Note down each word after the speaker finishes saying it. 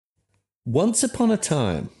Once upon a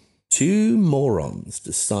time, two morons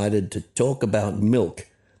decided to talk about milk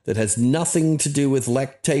that has nothing to do with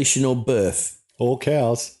lactation or birth. Or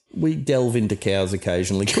cows. We delve into cows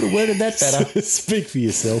occasionally. Could have worded that better. Speak for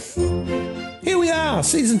yourself. Here we are,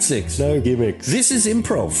 season 6. No gimmicks. This is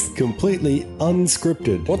improv. Completely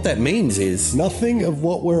unscripted. What that means is Nothing of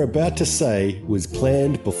what we're about to say was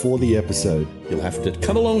planned before the episode. you'll have to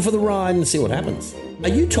come along for the ride and see what happens. Are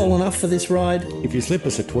you tall enough for this ride? If you slip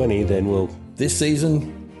us a 20, then we'll... This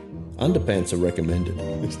season, underpants are recommended.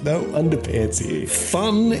 There's no underpants here.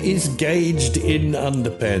 Fun is gauged in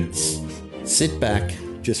underpants. Sit back,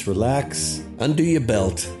 Just relax, undo your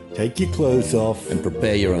belt, take your clothes off, and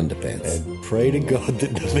prepare your underpants. and pray to God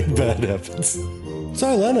that nothing bad happens. So,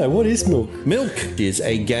 Lano, what is milk? Milk is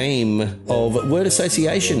a game of word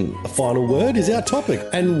association, A final word is our topic.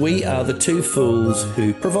 and we are the two fools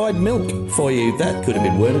who provide milk for you. That could have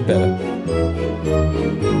been worded better.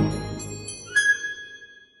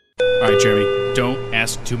 All right, Jeremy, don't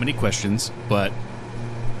ask too many questions, but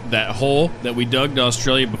that hole that we dug to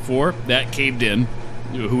Australia before, that caved in.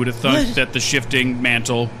 Who would have thought that the shifting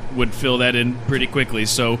mantle would fill that in pretty quickly?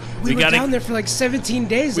 So We were got down there for like 17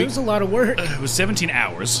 days. It was a lot of work. It was 17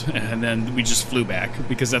 hours, and then we just flew back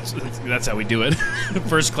because that's how we do it.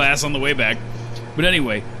 First class on the way back. But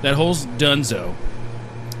that hole's donezo.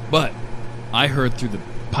 But I heard through the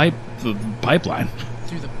pipeline.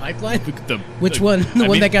 Through the pipeline? Which one? The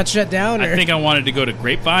one that got shut down? Or? I think I wanted to go to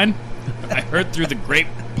Grapevine. I heard through the grape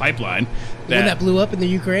pipeline The one that blew up in the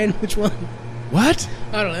Ukraine? Which one? What?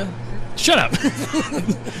 I don't know. Shut up.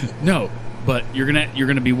 No, but you're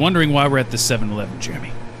gonna be wondering why we're at the 7-Eleven,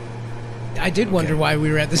 Jeremy. I did wonder why we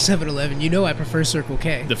were at the 7-Eleven. You know I prefer Circle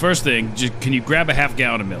K. The first thing, can you grab a half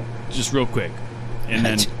gallon of milk, just real quick, and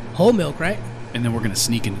then Whole milk, right? and then we're gonna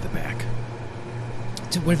sneak into the back.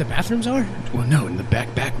 To where the bathrooms are? Well, no, in the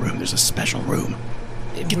back room, there's a special room.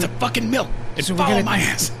 Get the fucking milk and So follow my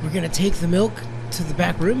ass. We're gonna take the milk to the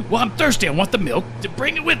back room? Well, I'm thirsty. I want the milk.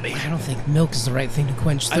 Bring it with me. I don't think milk is the right thing to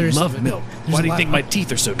quench I thirst. love but milk. there's Why a do you lot think of- my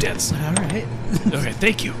teeth are so dense? All right. Okay,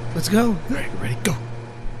 thank you. Let's go. All right, ready? Go.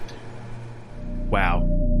 Wow,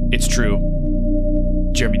 it's true.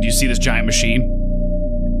 Jeremy, do you see this giant machine?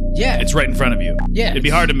 Yeah. It's right in front of you. Yeah. It'd be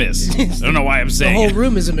hard to miss. I don't know why I'm the saying whole it.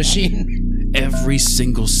 room is a machine. Every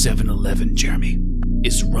single 7-Eleven, Jeremy,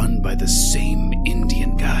 is run by the same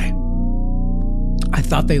Indian guy. I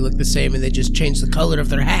thought they looked the same and they just changed the color of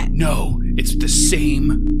their hat. No, it's the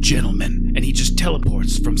same gentleman, and he just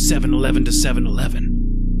teleports from 7-Eleven to 7-Eleven.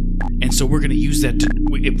 And so we're going to use that to,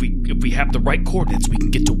 if we have the right coordinates, we can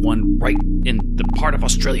get to one right in the part of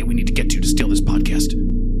Australia we need to get to steal this podcast.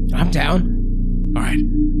 I'm down. All right.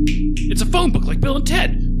 It's a phone book like Bill and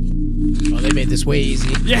Ted. Oh, they made this way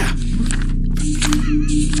easy. Yeah.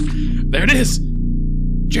 There it is.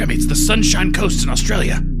 Jeremy, it's the Sunshine Coast in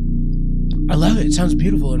Australia. I love it. It sounds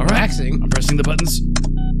beautiful and All right. relaxing. I'm pressing the buttons.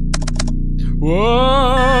 Whoa!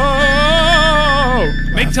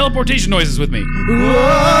 Make teleportation noises with me. Whoa!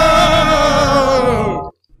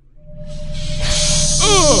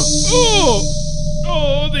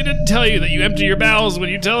 Oh, they didn't tell you that you empty your bowels when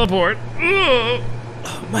you teleport.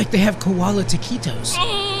 Mike, they have koala taquitos.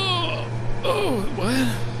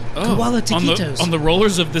 What? Koala taquitos. On the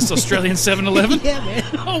rollers of this Australian 7-Eleven? Yeah, man.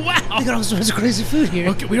 Oh, wow. They got all sorts of crazy food here.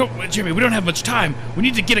 Okay, Jeremy, we don't have much time. We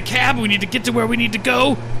need to get a cab. We need to get to where we need to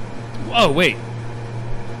go. Oh, wait.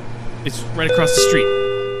 It's right across the street.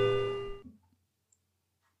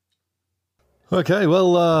 Okay,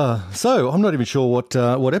 well, so I'm not even sure what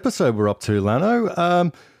episode we're up to,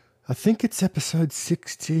 Lano. I think it's episode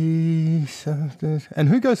 60. And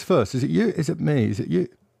who goes first? Is it you? Is it me? Is it you?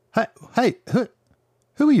 Hey,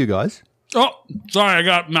 who are you guys? Oh, sorry, I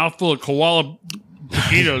got a mouthful of koala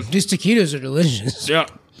taquitos. These taquitos are delicious. Yeah.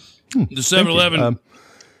 The 7-Eleven.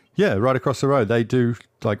 Yeah, right across the road. They do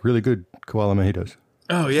like really good koala mojitos.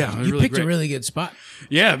 Oh, yeah. You picked a really good spot.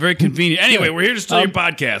 Yeah, very convenient. Anyway, we're here to steal your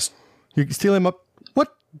podcast. You can steal him up.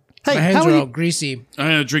 What? Hey, My hands how are are all you? greasy. I'm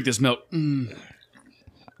going to drink this milk.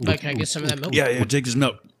 Like, can I get some of that milk? Yeah, take this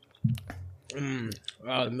milk. Oh,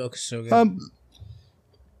 the milk is so good.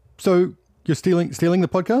 So you're stealing the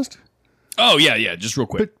podcast? Oh, yeah, just real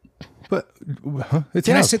quick. But it's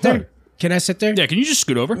Can I ours. sit No. there? Can I sit there? Yeah, can you just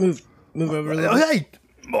scoot over? Move over a little. Hey.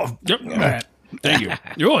 Yep. All right. Thank you.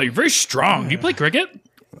 You're very strong. Do you play cricket?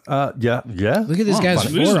 Yeah. Look at this guy's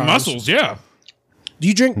These forearms. muscles, yeah. Do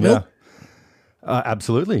you drink milk?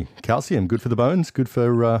 Absolutely. Calcium, good for the bones, good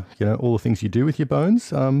for all the things you do with your bones.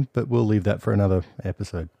 But we'll leave that for another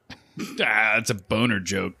episode. That's a boner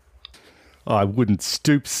joke. I wouldn't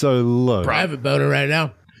stoop so low. I have a boner right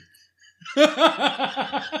now.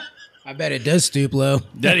 I bet it does stoop low.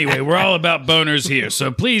 Anyway, we're all about boners here,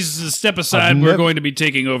 so please step aside. We're going to be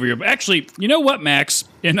taking over your... Actually, you know what, Max?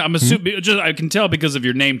 And I'm assuming... I can tell because of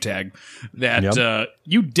your name tag that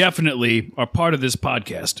you definitely are part of this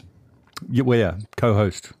podcast. Yeah,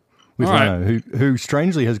 co-host with Lano, who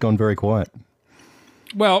strangely has gone very quiet.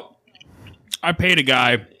 Well, I paid a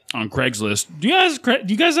guy on Craigslist. Do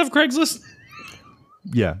you guys have Craigslist?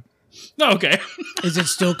 Yeah. Oh, okay. Is it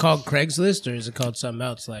still called Craigslist or is it called something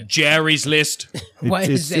else? Like Jerry's List. Why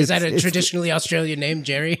is that a traditionally Australian name,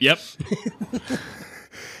 Jerry? Yep.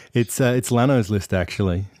 It's Lano's list,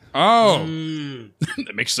 actually. Oh,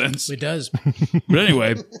 that makes sense. It does. But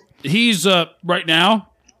anyway, he's right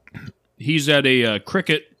now. He's at a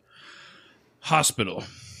cricket hospital.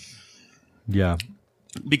 Yeah.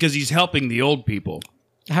 Because he's helping the old people.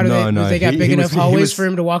 How do they got big enough hallways for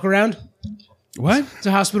him to walk around? What? It's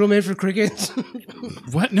a hospital made for crickets.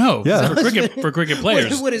 What? No. Yeah. For cricket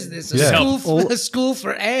players. What is this? A school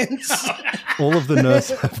for ants? All of the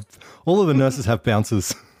nurses have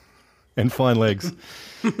bouncers and fine legs.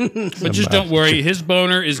 But just don't worry. His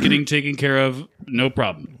boner is getting taken care of. No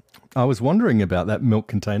problem. I was wondering about that milk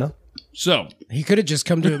container. So. He could have just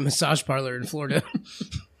come to a massage parlor in Florida.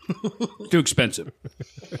 Too expensive.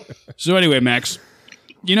 So anyway, Max,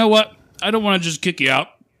 you know what? I don't want to just kick you out.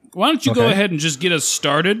 Why don't you go ahead and just get us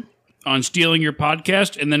started on stealing your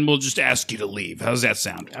podcast, and then we'll just ask you to leave. How does that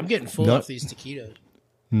sound? I'm getting full off these taquitos.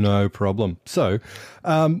 No problem. So,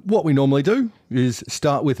 what we normally do is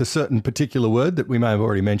start with a certain particular word that we may have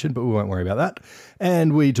already mentioned, but we won't worry about that.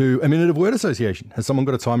 And we do a minute of word association. Has someone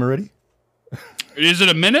got a timer ready? Is it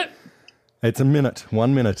a minute? It's a minute.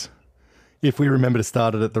 1 minute. If we remember to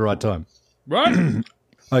start it at the right time. Right.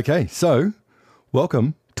 Okay, so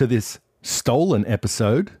welcome to this stolen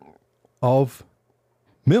episode of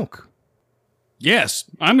Milk. Yes,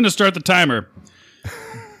 I'm going to start the timer.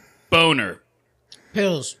 Boner.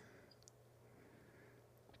 Pills.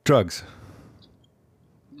 Drugs.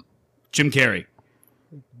 Jim Carrey.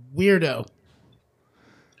 Weirdo.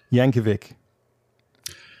 Yankovic.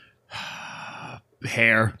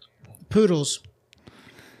 Hair. Poodles.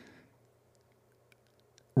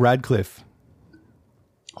 Radcliffe.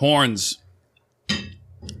 Horns.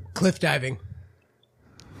 Cliff diving.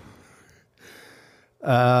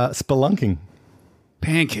 Spelunking.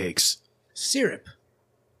 Pancakes. Syrup.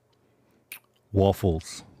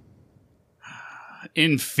 Waffles.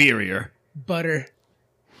 Inferior. Butter.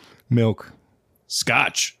 Milk.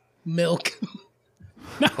 Scotch. Milk.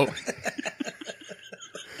 No.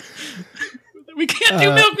 We can't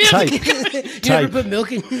do milk music. Tape. You never put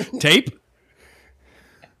milk in? Tape?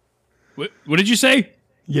 What did you say?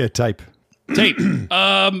 Yeah, tape. Tape.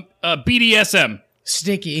 BDSM.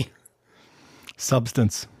 Sticky.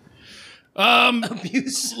 Substance.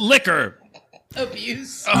 Abuse. Liquor.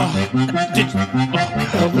 Abuse. Elderly.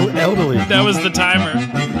 That was the timer.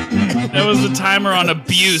 That was the timer on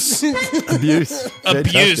abuse. Abuse.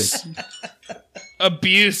 Abuse. Fantastic.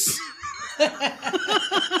 Abuse.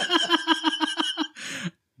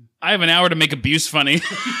 I have an hour to make abuse funny.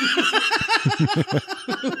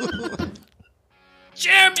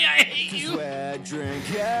 Jeremy, I hate you. I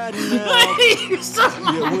hate you so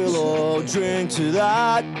much. Yeah, we'll all drink to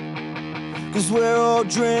that. 'Cause we're all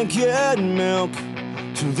drinking milk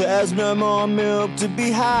till there's no more milk to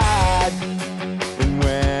be had. And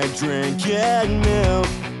we're drinking milk.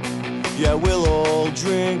 Yeah, we'll all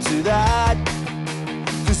drink to that.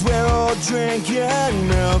 'Cause we're all drinking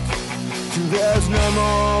milk till there's no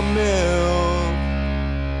more milk.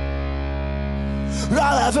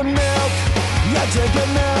 I'll have a milk, you're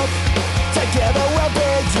drinking milk. Together we'll be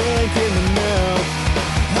drinking the milk.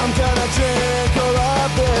 I'm gonna drink all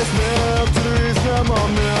of this milk till there is no more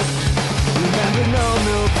milk. Remember, no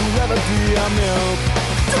milk will ever be our milk.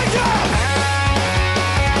 Drink it!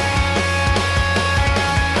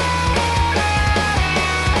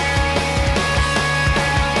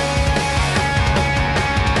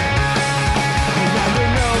 Remember,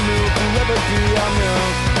 no milk will ever be our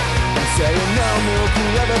milk. I'm saying no milk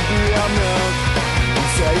will ever be our milk. I'm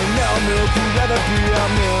saying no milk will ever be our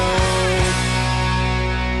milk.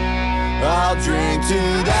 I'll drink to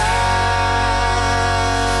that.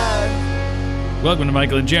 Welcome to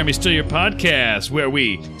Michael and Jeremy Steal Your Podcast, where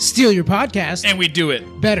we Steal your podcast. and we do it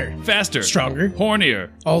better. faster, Stronger. hornier,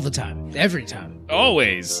 All the time. Every time.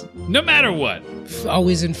 always, no matter what,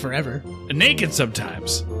 Always and forever. naked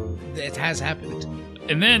sometimes. It has happened.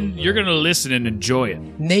 And then you're going to listen and enjoy it.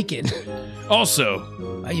 Naked.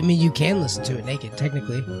 Also, I mean, you can listen to it naked,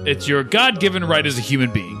 technically. it's your God-given right as a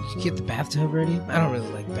human being. You get the bathtub ready. I don't really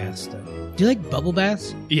like bath stuff. Do you like bubble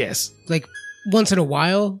baths? Yes. Like, once in a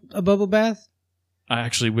while, a bubble bath? I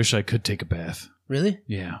actually wish I could take a bath. Really?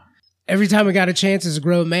 Yeah. Every time I got a chance as a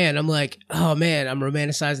grown man, I'm like, oh man, I'm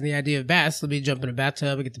romanticizing the idea of baths. Let me jump in a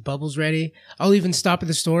bathtub and get the bubbles ready. I'll even stop at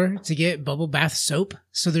the store to get bubble bath soap.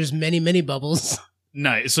 So there's many, many bubbles.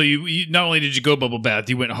 Nice. So you not only did you go bubble bath,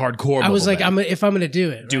 you went hardcore. I was like, bath. if I'm going to do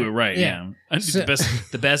it. Do it right. Yeah. So-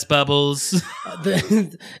 the best bubbles.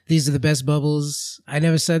 These are the best bubbles. I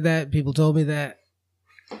never said that. People told me that.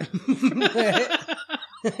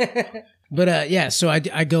 But yeah, so I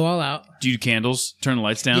go all out. Do you do candles? Turn the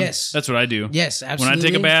lights down? Yes. That's what I do. Yes, absolutely. When I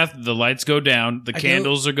take a bath, the lights go down, the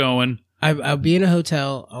candles are going. I'll be in a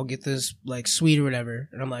hotel. I'll get this like suite or whatever,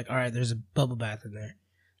 and I'm like, all right, there's a bubble bath in there.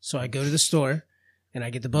 So I go to the store and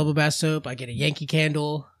I get the bubble bath soap. I get a Yankee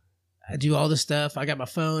candle. I do all the stuff. I got my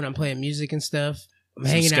phone. I'm playing music and stuff. I'm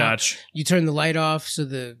hanging scotch. out. You turn the light off so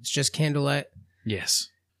it's just candlelight. Yes.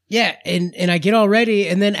 Yeah, and I get all ready,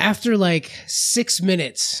 and then after like 6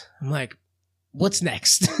 minutes, I'm like, what's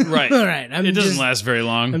next? Right. All right. It doesn't last very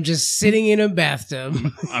long. I'm just sitting in a bathtub.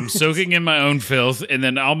 I'm soaking in my own filth, and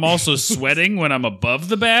then I'm also sweating when I'm above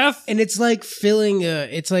the bath. And it's like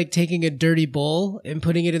it's like taking a dirty bowl and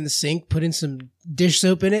putting it in the sink, putting some dish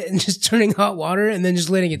soap in it, and just turning hot water, and then just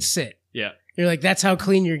letting it sit. Yeah. You're like, that's how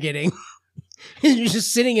clean you're getting. You're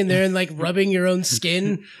just sitting in there and like rubbing your own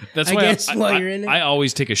skin. That's why why while you're in it. I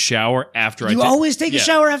always take a shower after You always take a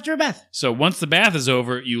shower after a bath. So once the bath is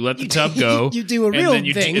over, you let the tub go. You do a real and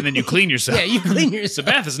then thing. and then you clean yourself. Yeah, you clean yourself.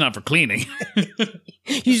 The bath is not for cleaning.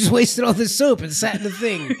 You just wasted all this soap and sat in the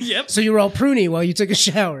thing. Yep. So you were all pruny while you took a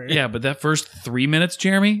shower. Yeah, but that first 3 minutes,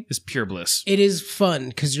 Jeremy, is pure bliss. It is fun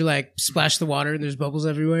because you're like splash the water and there's bubbles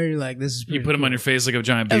everywhere. You're like, this is pretty You put them cool. on your face like a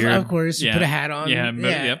giant Of beard. course, you put a hat on. Yeah,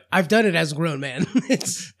 yep. I've done it as a grown man.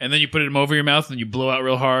 And then you put them over your mouth and you blow out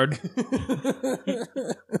real hard.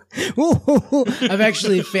 I've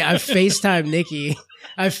actually I've FaceTimed Nikki.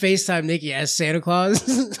 I've FaceTimed Nikki as Santa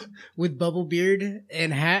Claus with bubble beard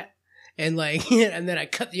and hat. And like, and then I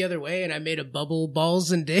cut the other way, and I made a bubble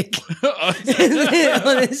balls and dick. So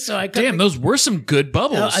I cut Damn, those were some good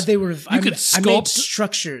bubbles. they were. I could made sculpt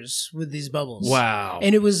structures with these bubbles. Wow.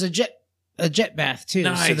 And it was a jet bath too. So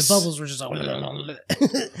the Nice. bubbles were just all.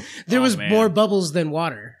 There was man. more bubbles than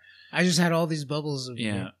water. I just had all these bubbles. Of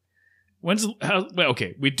Yeah.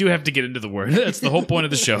 Okay, we do have to get into the word. That's the whole point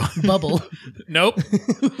of the show. bubble. Nope.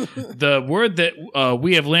 The word that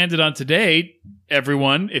we have landed on today,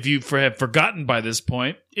 everyone, if you have forgotten by this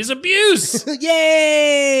point, is abuse.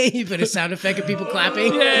 Yay! You put a sound effect of people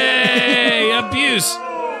clapping. Yay! Abuse.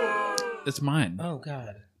 That's mine. Oh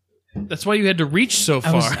God. That's why you had to reach so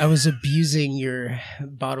far. I was abusing your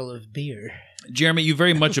bottle of beer. Jeremy, you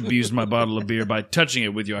very much abused my bottle of beer by touching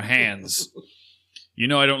it with your hands. You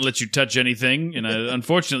know I don't let you touch anything, and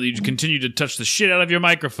unfortunately you continue to touch the shit out of your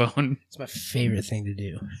microphone. It's my favorite thing to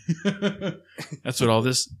do. That's what all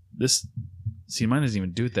this... See, mine doesn't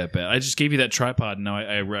even do it that bad. I just gave you that tripod, and now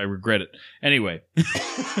I regret it. Anyway.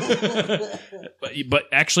 but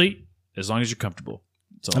actually, as long as you're comfortable.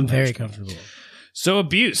 That's all I'm that very matters. comfortable. So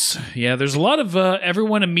abuse. Yeah, there's a lot of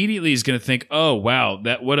everyone immediately is going to think, "Oh, wow,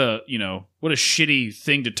 what a shitty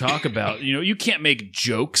thing to talk about." You can't make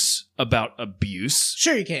jokes about abuse.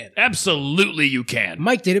 Sure you can. Absolutely you can.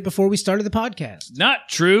 Mike did it before we started the podcast. Not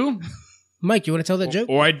true. Mike, you want to tell that joke?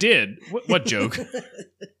 Or I did. What joke?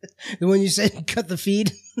 The one you said, cut the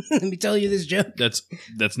feed? Let me tell you this joke.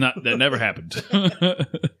 That never happened.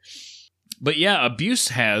 But yeah, abuse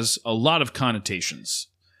has a lot of connotations.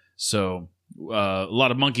 So a lot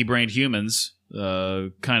of monkey-brained humans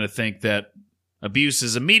kind of think that abuse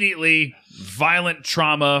is immediately violent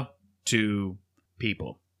trauma to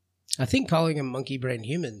people. I think calling them monkey-brained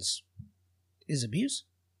humans is abuse.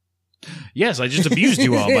 Yes, I just abused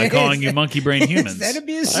you all by calling you monkey-brained humans. Is that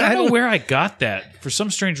abuse? I don't know where I got that. For some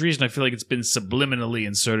strange reason, I feel like it's been subliminally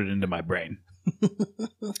inserted into my brain.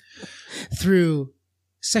 Through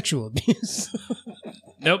sexual abuse.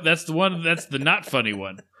 Nope, that's the one. That's the not funny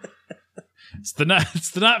one. It's the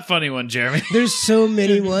not funny one, Jeremy. There's so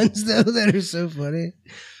many ones though that are so funny.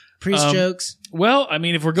 Priest jokes. Well, I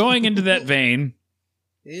mean, if we're going into that vein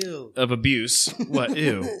Ew. of abuse, what?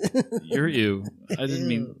 Ew. You're ew. I didn't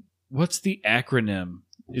mean. What's the acronym?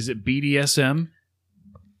 Is it BDSM?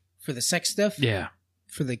 For the sex stuff? Yeah.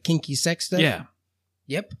 For the kinky sex stuff? Yeah.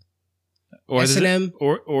 Yep. Or S&M?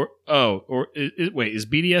 Wait, is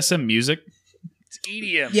BDSM music? It's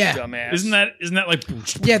EDM, Yeah. dumbass. Isn't that like...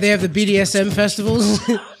 Yeah, they have the BDSM festivals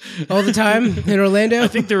all the time in Orlando. I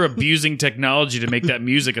think they're abusing technology to make that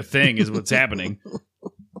music a thing is what's happening.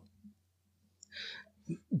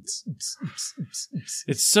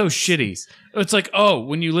 It's so shitty. It's like,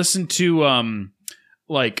 when you listen to,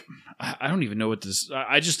 I don't even know what this.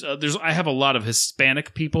 I just I have a lot of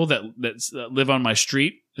Hispanic people that live on my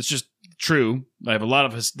street. It's just true. I have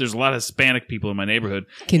there's a lot of Hispanic people in my neighborhood.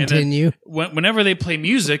 Continue. Whenever they play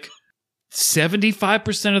music,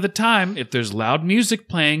 75% of the time, if there's loud music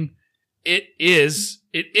playing, it is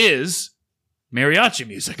mariachi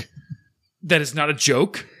music. That is not a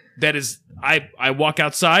joke. That is, I walk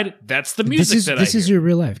outside. That's the music that I hear. This is your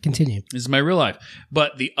real life. Continue. This is my real life.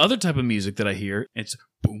 But the other type of music that I hear, it's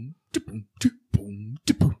boom, da boom, da boom,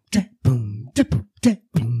 da boom, da boom, da boom, da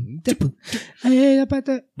boom, da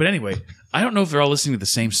boom. But anyway, I don't know if they're all listening to the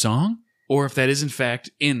same song or if that is in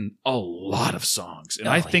fact in a lot of songs. And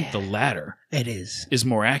I think the latter it is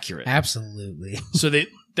more accurate. Absolutely. So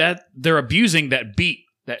they're abusing that beat,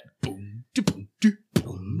 that boom, da boom, da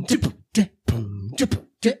boom, da boom, da boom, da boom.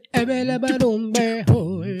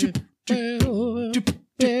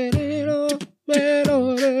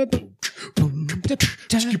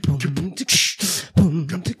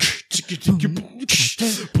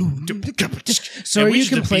 So are you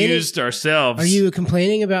complaining? Ourselves. Are you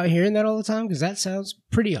complaining about hearing that all the time? Because that sounds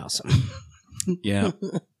pretty awesome. Yeah.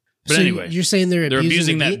 But so anyway, you're saying they're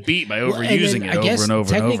abusing that beat by overusing it over and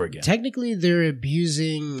over and over again. Technically, they're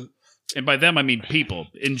abusing. And by them, I mean people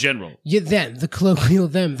in general. Yeah, them, the colloquial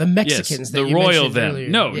them, the Mexicans. Yes, the royal them. Earlier.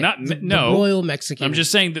 No, yeah, not the royal Mexican. I'm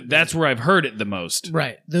just saying that's where I've heard it the most.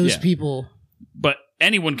 Right, those people. But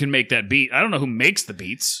anyone can make that beat. I don't know who makes the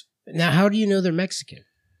beats. Now, how do you know they're Mexican?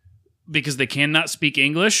 Because they cannot speak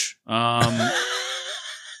English, and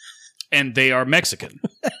they are Mexican.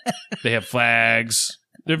 They have flags.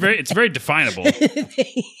 It's very definable.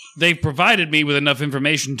 They've provided me with enough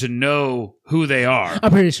information to know who they are.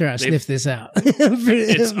 I'm pretty sure I sniffed this out.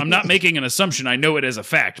 I'm not making an assumption. I know it as a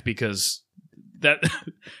fact because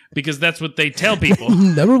that's what they tell people.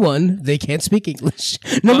 Number one, they can't speak English.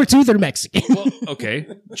 Number two, they're Mexican. Well, okay,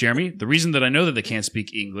 Jeremy, the reason that I know that they can't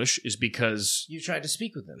speak English is because you tried to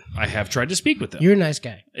speak with them. I have tried to speak with them. You're a nice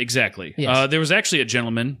guy. Exactly. Yes. There was actually a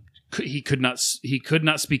gentleman. He could not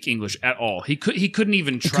speak English at all. He couldn't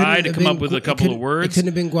even try to come up with a couple of words. It couldn't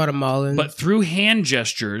have been Guatemalan. But through hand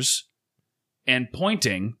gestures and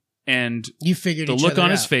pointing and you figured the look on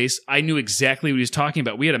his face, I knew exactly what he was talking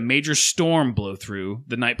about. We had a major storm blow through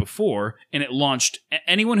the night before, and it launched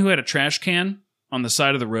anyone who had a trash can on the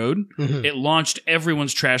side of the road. Mm-hmm. It launched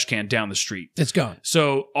everyone's trash can down the street. It's gone.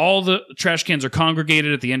 So all the trash cans are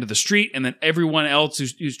congregated at the end of the street, and then everyone else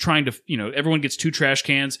who's trying to, everyone gets 2 trash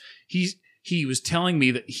cans. He was telling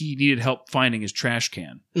me that he needed help finding his trash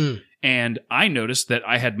can. Mm. And I noticed that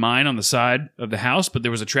I had mine on the side of the house, but there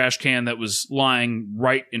was a trash can that was lying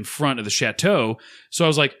right in front of the chateau. So I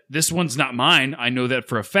was like, this one's not mine. I know that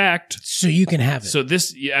for a fact. So you can have it. So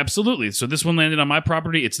absolutely. So this one landed on my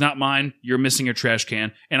property. It's not mine. You're missing your trash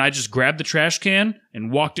can. And I just grabbed the trash can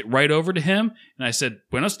and walked it right over to him. And I said,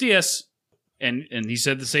 Buenos dias. And he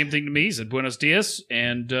said the same thing to me. He said, Buenos dias.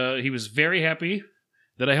 And he was very happy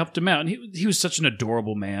that I helped him out. And he was such an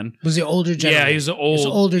adorable man. Was he an older gentleman? Yeah, he was an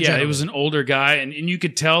older gentleman. Yeah, it was an older guy. And you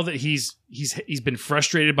could tell that he's been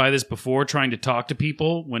frustrated by this before, trying to talk to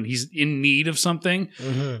people when he's in need of something.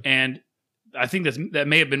 Mm-hmm. And I think that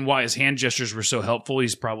may have been why his hand gestures were so helpful.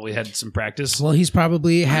 He's probably had some practice. Well, he's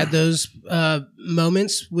probably had those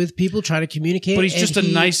moments with people trying to communicate. But he's just a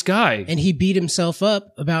nice guy. And he beat himself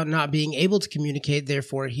up about not being able to communicate.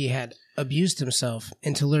 Therefore, he had abused himself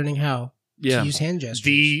into learning how to use hand gestures.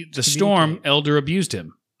 The storm elder abused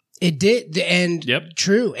him. It did, and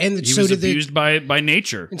true. And he was abused by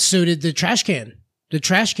nature. And so did the trash can. The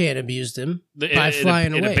trash can abused him by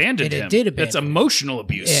flying away. It abandoned him. It did abandon him. That's emotional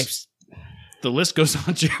abuse. The list goes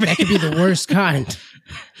on, Jeremy. That could be the worst kind.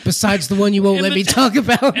 Besides the one you won't let me talk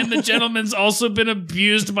about. And the gentleman's also been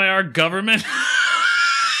abused by our government.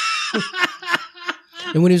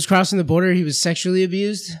 And when he was crossing the border, he was sexually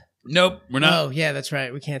abused? Nope, we're not. Oh, yeah, that's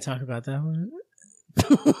right. We can't talk about that one.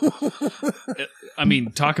 I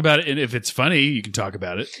mean, talk about it, and if it's funny, you can talk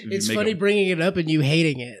about it. It's funny bringing it up and you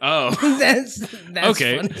hating it. Oh, that's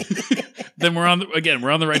okay. Funny. Then we're on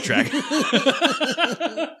the right track.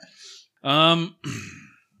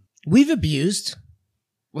 We've abused.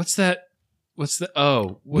 What's that?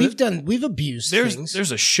 Oh, we've abused things.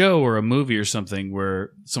 There's a show or a movie or something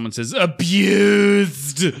where someone says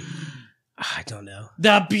abused. I don't know.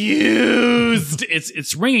 Abused.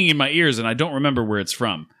 It's ringing in my ears, and I don't remember where it's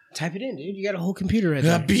from. Type it in, dude. You got a whole computer right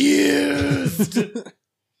there. Abused.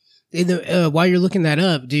 While you're looking that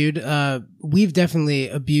up, dude, we've definitely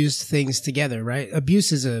abused things together, right?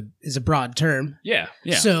 Abuse is a broad term. Yeah.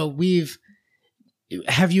 So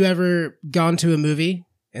have you ever gone to a movie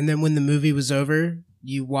and then when the movie was over,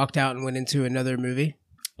 you walked out and went into another movie?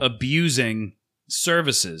 Abusing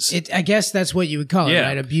services. I guess that's what you would call it,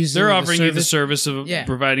 right? Abusing. They're offering the you the service of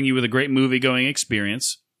providing you with a great movie-going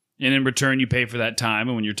experience, and in return, you pay for that time,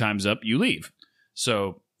 and when your time's up, you leave.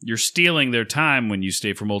 So you're stealing their time when you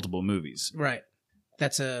stay for multiple movies. Right.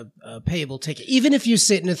 That's a payable ticket. Even if you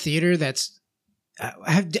sit in a theater that's...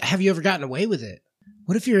 have you ever gotten away with it?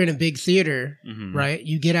 What if you're in a big theater, right?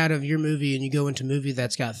 You get out of your movie and you go into a movie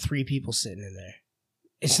that's got 3 people sitting in there.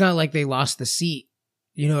 It's not like they lost the seat.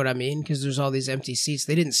 You know what I mean? Because there's all these empty seats.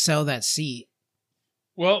 They didn't sell that seat.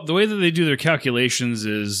 Well, the way that they do their calculations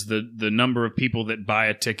is the number of people that buy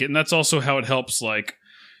a ticket. And that's also how it helps, like,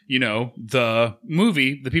 you know, the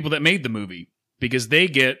people that made the movie. Because they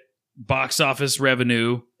get box office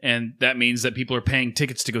revenue, and that means that people are paying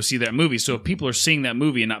tickets to go see that movie. So if people are seeing that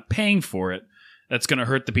movie and not paying for it, that's going to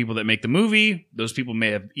hurt the people that make the movie. Those people may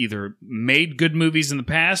have either made good movies in the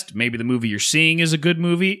past, maybe the movie you're seeing is a good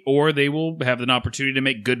movie, or they will have an opportunity to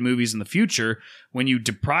make good movies in the future. When you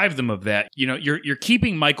deprive them of that, you know, you're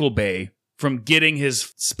keeping Michael Bay from getting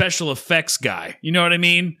his special effects guy. You know what I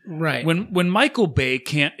mean? Right. When Michael Bay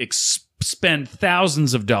can't spend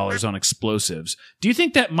thousands of dollars on explosives, do you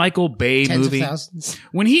think that Michael Bay Tens movie, of thousands.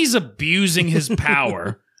 when he's abusing his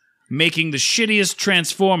power, making the shittiest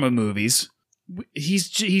Transformer movies,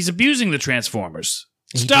 he's abusing the Transformers.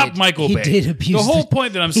 Stop Michael Bay. He did abuse the whole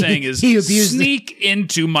point that I'm saying is he abused sneak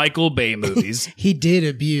into Michael Bay movies. He did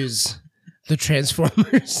abuse the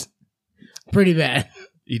Transformers. Pretty bad.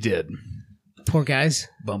 He did. Poor guys.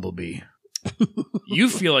 Bumblebee. You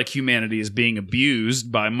feel like humanity is being abused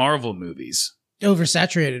by Marvel movies.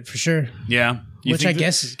 Oversaturated, for sure. Yeah. Which I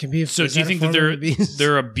guess can be... So do you think that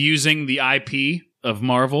they're abusing the IP of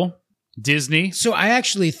Marvel? Disney? So I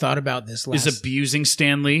actually thought about this last... Is abusing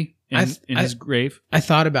Stan Lee in his grave? I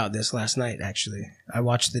thought about this last night, actually. I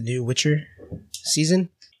watched the new Witcher season,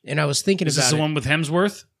 and I was thinking about it. Is this the one with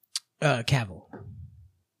Hemsworth? Cavill.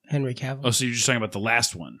 Henry Cavill. Oh, so you're just talking about the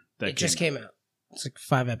last one. It just came out. It's like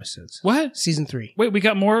 5 episodes. What? Season 3. Wait, we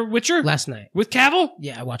got more Witcher? Last night. With Cavill?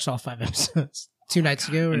 Yeah, I watched all 5 episodes 2 nights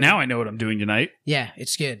ago. Now I know what I'm doing tonight. Yeah,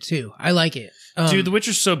 it's good, too. I like it. Dude, The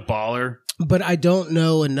Witcher's so baller. But I don't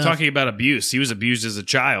know enough. Talking about abuse. He was abused as a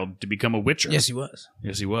child to become a Witcher. Yes, he was.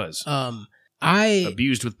 Yes, he was.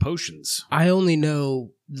 Abused with potions. I only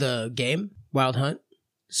know the game, Wild Hunt.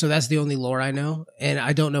 So that's the only lore I know. And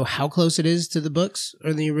I don't know how close it is to the books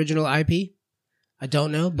or the original IP. I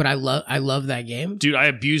don't know, but I love that game. Dude, I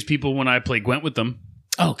abuse people when I play Gwent with them.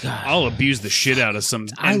 Oh, God. I'll abuse the shit out of some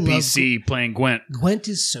NPC playing Gwent. Gwent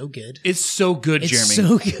is so good. It's so good, Jeremy. It's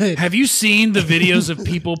so good. Have you seen the videos of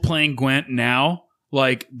people playing Gwent now?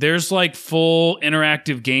 Like, there's like full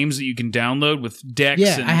interactive games that you can download with decks.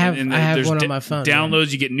 Yeah, and, I have there's one on my phone. Downloads,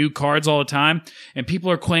 yeah. You get new cards all the time. And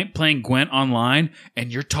people are playing Gwent online,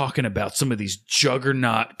 and you're talking about some of these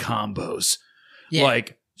juggernaut combos. Yeah.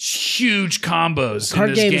 Like, huge combos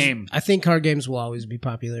in this game. I think card games will always be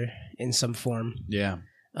popular in some form. Yeah.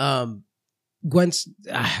 Gwent's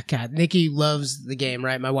God, Nikki loves the game,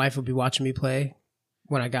 right? My wife would be watching me play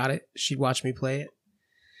when I got it. She'd watch me play it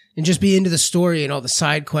and just be into the story and all the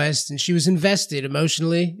side quests. And she was invested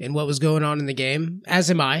emotionally in what was going on in the game, as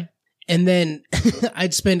am I. And then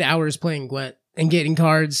I'd spend hours playing Gwent and getting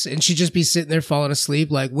cards, and she'd just be sitting there falling asleep.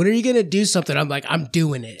 Like, when are you going to do something? I'm like, I'm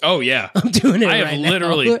doing it. Oh, yeah. I'm doing it I right have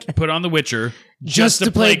literally now. put on The Witcher just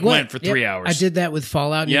to play Gwent for 3 hours. I did that with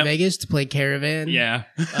Fallout New Vegas to play Caravan. Yeah.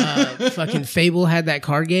 Fucking Fable had that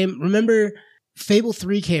card game. Remember, Fable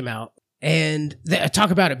 3 came out, and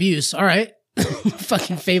talk about abuse. All right.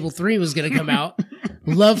 Fucking Fable 3 was going to come out.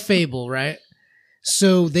 Love Fable, right?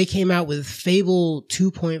 So they came out with Fable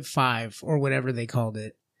 2.5 or whatever they called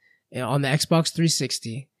it on the Xbox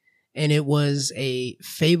 360, and it was a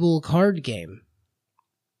Fable card game.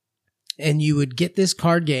 And you would get this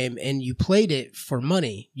card game, and you played it for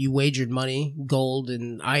money. You wagered money, gold,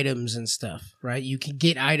 and items and stuff, right? You could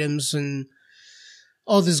get items and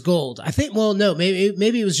all this gold. I think, well, no,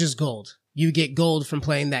 maybe it was just gold. You get gold from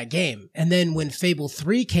playing that game. And then when Fable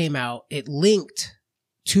 3 came out, it linked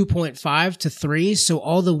 2.5 to 3, so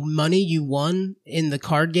all the money you won in the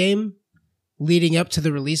card game leading up to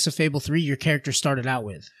the release of Fable 3, your character started out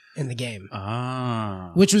with in the game.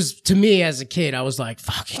 Ah. Which was, to me as a kid, I was like,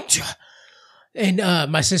 fucking... And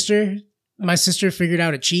my sister figured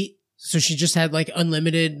out a cheat, so she just had like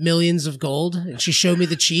unlimited millions of gold, and she showed me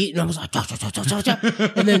the cheat, and I was like,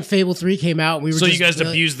 and then Fable 3 came out, and we were so you guys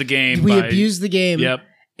abused the game. We abused the game. Yep.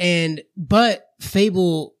 But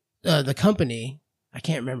Fable, the company, I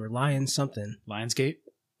can't remember, Lionsgate?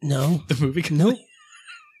 No. The movie?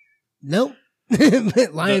 Nope.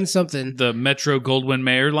 Lion something. The Metro Goldwyn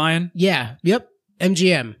Mayer lion? Yeah. Yep.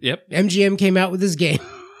 MGM. Yep. MGM came out with this game.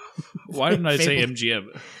 Why didn't I say Fable.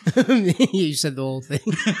 MGM? You said the whole thing.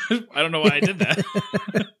 I don't know why I did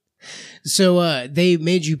that. So they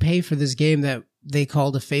made you pay for this game that they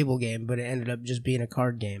called a Fable game, but it ended up just being a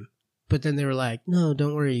card game. But then they were like, no,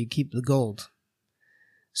 don't worry, you keep the gold.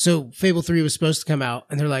 So Fable 3 was supposed to come out,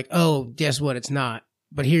 and they're like, oh, guess what, it's not.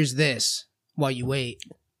 But here's this while you wait.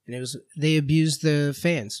 And they abused the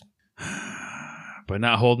fans. By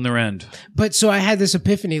not holding their end. But so I had this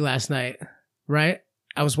epiphany last night, right?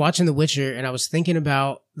 I was watching The Witcher, and I was thinking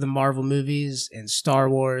about the Marvel movies and Star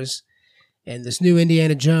Wars and this new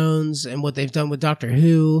Indiana Jones and what they've done with Doctor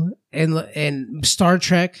Who and Star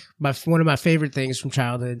Trek, one of my favorite things from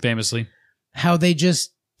childhood. Famously. How they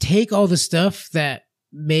just take all the stuff that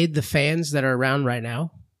made the fans that are around right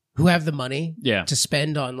now, who have the money to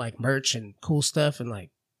spend on like merch and cool stuff and like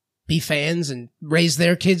be fans and raise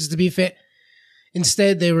their kids to be fan.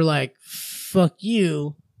 Instead, they were like, fuck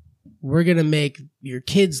you. We're going to make your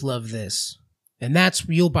kids love this. And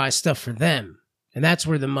you'll buy stuff for them. And that's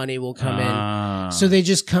where the money will come in. So they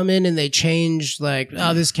just come in and they change like,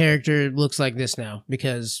 oh, this character looks like this now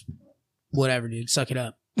because whatever, dude, suck it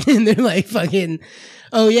up. And they're like fucking,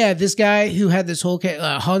 oh yeah, this guy who had this whole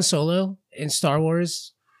Han Solo in Star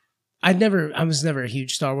Wars. I was never a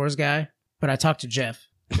huge Star Wars guy, but I talked to Jeff.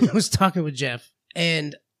 I was talking with Jeff,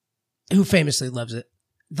 and who famously loves it.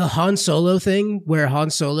 The Han Solo thing, where Han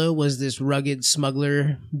Solo was this rugged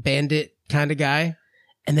smuggler, bandit kind of guy,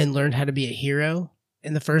 and then learned how to be a hero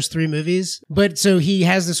in the first 3 movies. But so he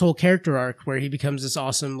has this whole character arc where he becomes this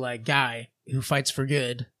awesome like guy who fights for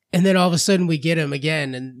good. And then all of a sudden we get him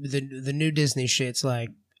again, and the new Disney shit's like,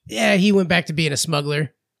 yeah, he went back to being a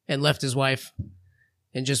smuggler and left his wife,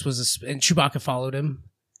 and just and Chewbacca followed him.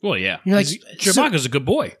 Well, yeah. You're like, Chewbacca's a good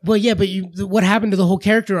boy. Well, yeah, but what happened to the whole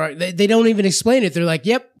character arc? They don't even explain it. They're like,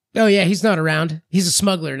 yep, oh yeah, he's not around. He's a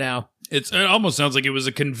smuggler now. It almost sounds like it was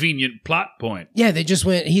a convenient plot point. Yeah, they just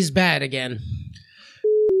went, he's bad again.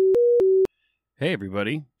 Hey,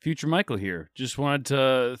 everybody. Future Michael here. Just wanted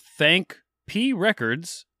to thank P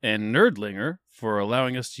Records and Nerdlinger for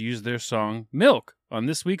allowing us to use their song Milk on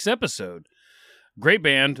this week's episode. Great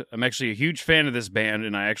band. I'm actually a huge fan of this band,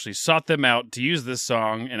 and I actually sought them out to use this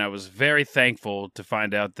song, and I was very thankful to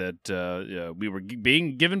find out that we were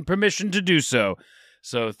being given permission to do so.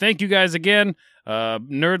 So thank you guys again.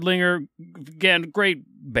 Nerdlinger, again, great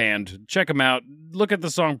band. Check them out. Look at the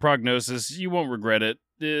song Prognosis. You won't regret it.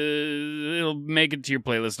 It'll make it to your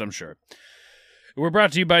playlist, I'm sure. We're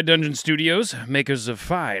brought to you by Dungeon Studios, makers of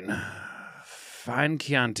fine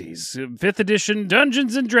Chiantis, 5th edition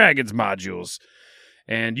Dungeons & Dragons modules.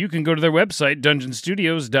 And you can go to their website,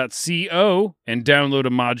 dungeonstudios.co, and download a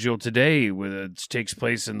module today, which takes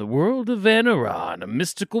place in the world of Anaron, a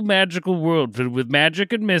mystical, magical world filled with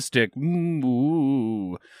magic and mystic.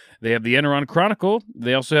 Ooh. They have the Anaron Chronicle.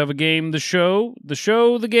 They also have a game, the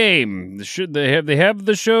game. They have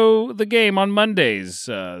the show, the game on Mondays,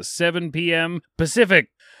 7 p.m. Pacific.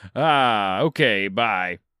 Okay,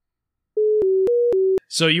 bye.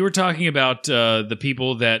 So you were talking about the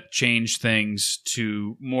people that change things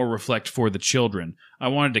to more reflect for the children. I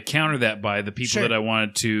wanted to counter that by the people that I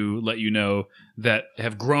wanted to let you know that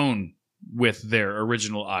have grown with their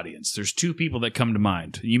original audience. There's 2 people that come to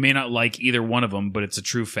mind. You may not like either one of them, but it's a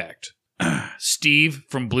true fact. Steve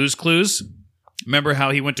from Blue's Clues. Remember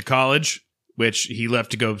how he went to college, which he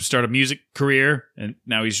left to go start a music career, and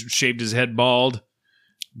now he's shaved his head bald,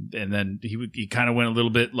 and then he kind of went a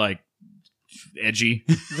little bit like edgy.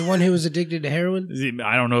 The one who was addicted to heroin?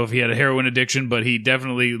 I don't know if he had a heroin addiction, but he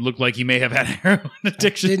definitely looked like he may have had a heroin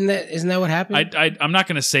addiction. Isn't that what happened? I'm not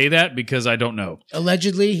going to say that because I don't know.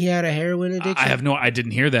 Allegedly, he had a heroin addiction? I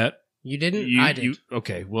didn't hear that. You didn't? I did.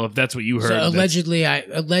 Okay, well, if that's what you heard. So allegedly,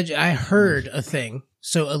 I heard a thing.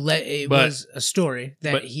 So it was a story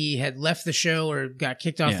that he had left the show or got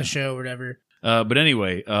kicked off the show or whatever. But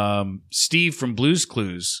anyway, Steve from Blue's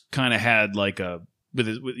Clues kind of had like a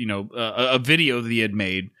video that he had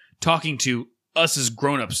made talking to us as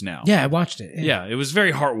grown-ups now. Yeah, I watched it. Yeah, it was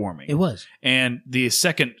very heartwarming. It was. And the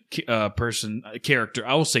second character,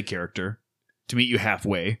 I will say character, to meet you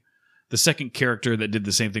halfway, the second character that did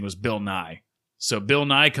the same thing was Bill Nye. So Bill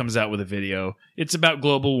Nye comes out with a video. It's about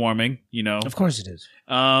global warming, you know. Of course it is.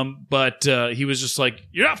 But he was just like,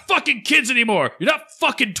 you're not fucking kids anymore. You're not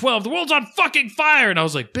fucking 12. The world's on fucking fire. And I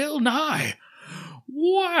was like, Bill Nye.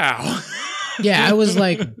 Wow. Yeah, I was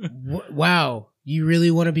like, wow, you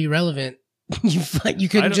really want to be relevant. You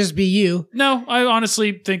couldn't just be you. No, I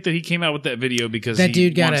honestly think that he came out with that video because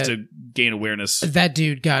he wants to gain awareness. That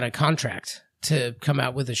dude got a contract to come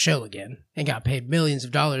out with a show again and got paid millions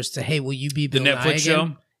of dollars to, hey, will you be Bill Nye again? The Netflix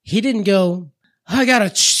show? He didn't go, I got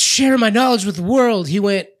to share my knowledge with the world. He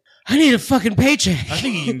went, I need a fucking paycheck. I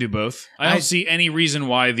think he can do both. I don't see any reason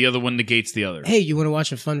why the other one negates the other. Hey, you want to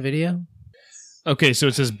watch a fun video? Okay, so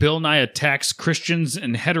it says Bill Nye attacks Christians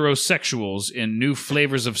and heterosexuals in new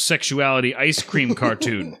flavors of sexuality ice cream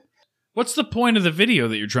cartoon. What's the point of the video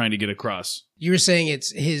that you're trying to get across? You were saying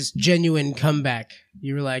it's his genuine comeback.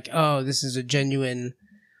 You were like, oh, this is a genuine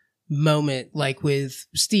moment, like with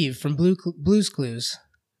Steve from Blue's Clues.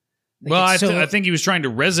 Well, I think he was trying to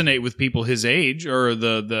resonate with people his age, or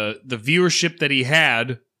the viewership that he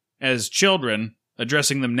had as children,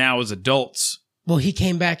 addressing them now as adults. Well, he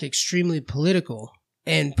came back extremely political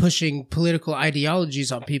and pushing political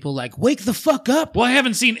ideologies on people like, wake the fuck up. Well, I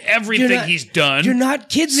haven't seen everything he's done. You're not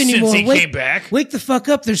kids anymore. Since he came back. Wake the fuck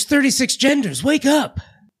up. There's 36 genders. Wake up.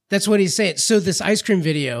 That's what he's saying. So this ice cream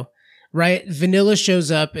video, right? Vanilla shows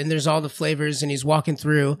up and there's all the flavors and he's walking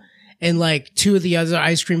through and like two of the other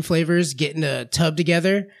ice cream flavors get in a tub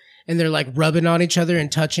together and they're like rubbing on each other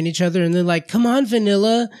and touching each other. And they're like, come on,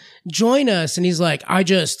 Vanilla, join us. And he's like, I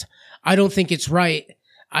don't think it's right.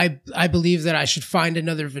 I believe that I should find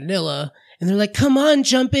another Vanilla. And they're like, come on,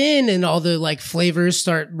 jump in. And all the like flavors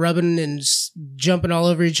start rubbing and jumping all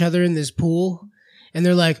over each other in this pool. And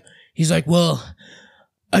they're like, he's like, well,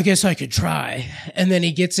 I guess I could try. And then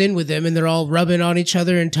he gets in with them and they're all rubbing on each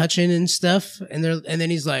other and touching and stuff. And then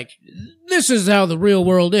he's like, this is how the real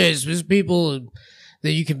world is. There's people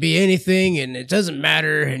that you can be anything and it doesn't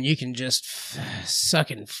matter. And you can just suck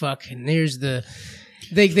and fuck. And here's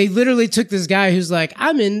They literally took this guy who's like,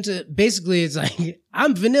 basically it's like,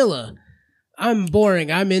 I'm vanilla. I'm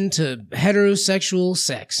boring. I'm into heterosexual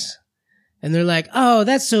sex. And they're like, oh,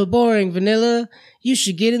 that's so boring, Vanilla. You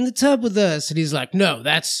should get in the tub with us. And he's like, no,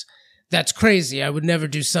 that's crazy. I would never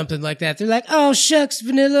do something like that. They're like, oh, shucks,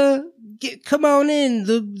 Vanilla. Come on in.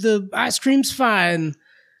 The ice cream's fine.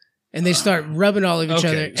 And they start rubbing all of each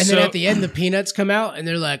other. And then at the end, the peanuts come out, and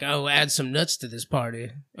they're like, oh, add some nuts to this party.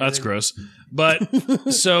 That's gross.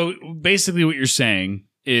 But, so, basically what you're saying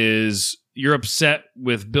is you're upset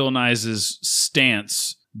with Bill Nye's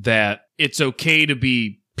stance that it's okay to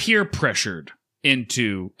be peer pressured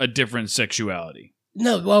into a different sexuality.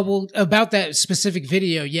 No, well, about that specific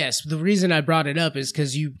video, yes. The reason I brought it up is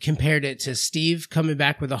because you compared it to Steve coming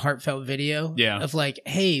back with a heartfelt video of like,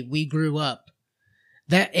 hey, we grew up.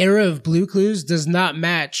 That era of Blue Clues does not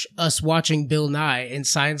match us watching Bill Nye in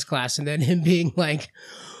science class and then him being like,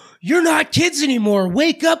 you're not kids anymore.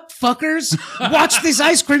 Wake up, fuckers. Watch this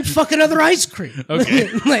ice cream fuck another ice cream. Okay.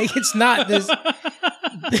 Like, it's not this.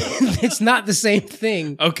 It's not the same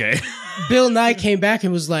thing. Okay. Bill Nye came back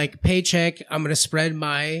and was like, paycheck, I'm going to spread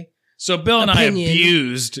my So Bill Nye opinion.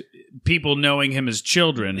 abused people knowing him as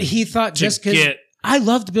children. He thought just because I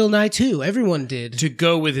loved Bill Nye too. Everyone did. To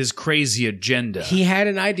go with his crazy agenda. He had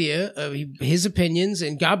an idea of his opinions,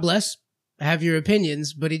 and God bless, have your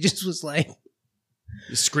opinions, but he just was like,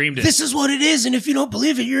 he screamed it. This is what it is, and if you don't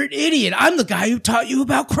believe it, you're an idiot. I'm the guy who taught you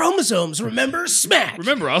about chromosomes. Remember? Smack.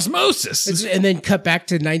 Remember osmosis. And then cut back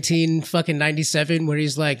to 1997 where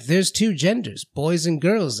he's like, there's two genders, boys and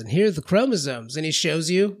girls, and here are the chromosomes. And he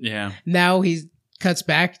shows you. Yeah. Now he cuts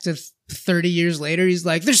back to 30 years later. He's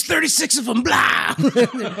like, there's 36 of them. Blah. Look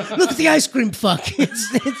at the ice cream fuck.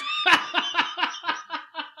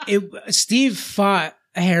 Steve fought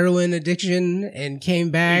heroin addiction and came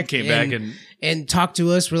back. And talked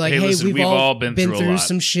to us. We're like, hey, listen, we've all been through a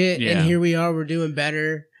some shit, and here we are. We're doing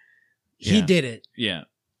better. He did it. Yeah.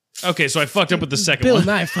 Okay, so I fucked up with the second Bill one.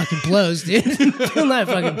 Nye fucking blows, dude. Bill Nye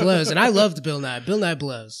fucking blows, and I loved Bill Nye. Bill Nye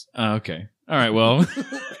blows. Okay. All right, well,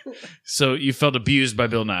 so you felt abused by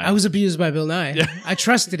Bill Nye. I was abused by Bill Nye. Yeah. I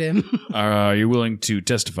trusted him. Are you willing to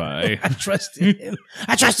testify? I trusted him.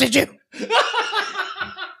 I trusted you.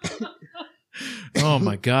 Oh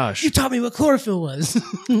my gosh. You taught me what chlorophyll was.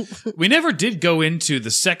 We never did go into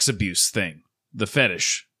the sex abuse thing, the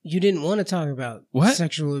fetish. You didn't want to talk about what?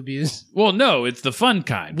 Sexual abuse. Well, no, it's the fun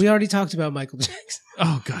kind. We already talked about Michael Jackson.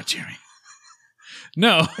 Oh, God, Jerry.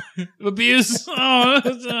 No. Abuse. I'm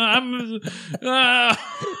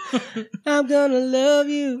gonna love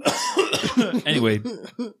you. Anyway.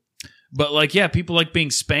 But, like, yeah, people like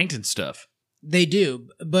being spanked and stuff. They do,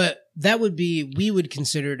 but we would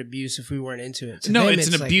consider it abuse if we weren't into it. To no, them, it's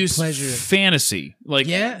an like abuse pleasure. Fantasy. Like,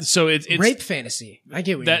 yeah, so it's rape fantasy. I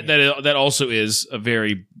get what you mean. That also is a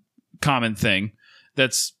very common thing.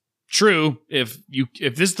 That's true. If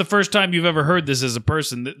this is the first time you've ever heard this as a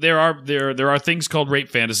person, there are things called rape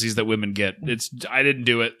fantasies that women get. I didn't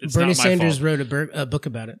do it. It's Bernie not my Sanders fault. wrote a book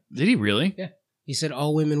about it. Did he really? Yeah, he said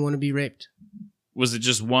all women want to be raped. Was it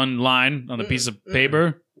just one line on a piece of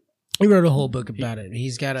paper? He wrote a whole book about it.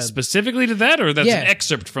 He's got a specifically to that, or that's an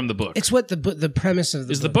excerpt from the book. It's what the premise of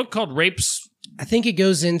the is book. the book called Rapes I think it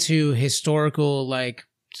goes into historical, like,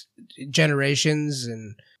 generations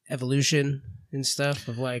and evolution and stuff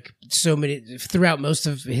of, like, so many, throughout most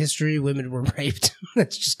of history, women were raped.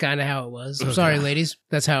 That's just kind of how it was. I'm sorry, ladies.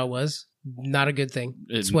 That's how it was. Not a good thing.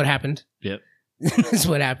 It's what happened. Yep. That's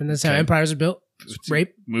what happened. That's how empires are built.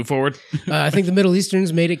 Rape. Move forward. I think the Middle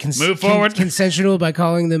Easterns made it Move forward. consensual by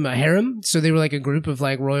calling them a harem. So they were like a group of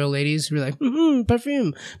like royal ladies who were like,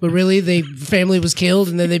 perfume. But really, they family was killed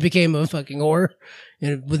and then they became a fucking whore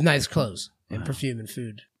and with nice clothes and perfume and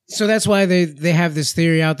food. So that's why they have this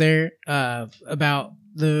theory out there about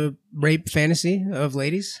the rape fantasy of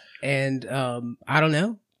ladies. And I don't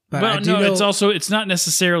know. But well, no, it's not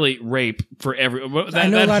necessarily rape for every. I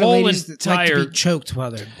know a lot of ladies that like to be choked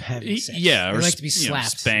while they're having sex. Yeah, they or like to be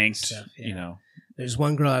slapped, spanked. Stuff, yeah. You know, there's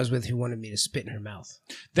one girl I was with who wanted me to spit in her mouth.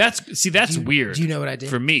 That's weird. Do you know what I did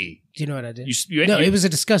for me? Do you know what I did? No, it was a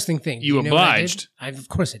disgusting thing. You obliged. Of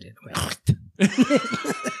course I did.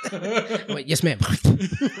 Wait, yes, ma'am.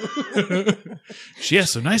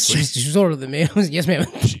 Yes, so nicely. She was older than me. Yes, ma'am.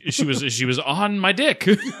 She was on my dick.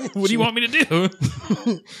 What do you want me to do?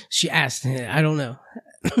 She asked. I don't know.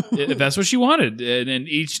 If that's what she wanted, and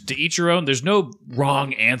to each your own. There's no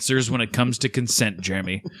wrong answers when it comes to consent,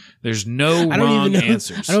 Jeremy. There's no wrong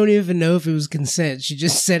answers. I don't even know if it was consent. She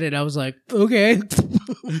just said it. I was like, okay.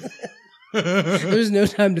 There was no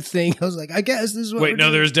time to think. I was like, I guess this is what. Wait,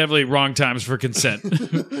 no, there's definitely wrong times for consent.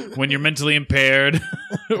 When you're mentally impaired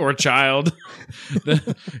or a child,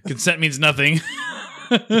 consent means nothing.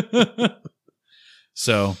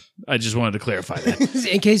 So I just wanted to clarify that.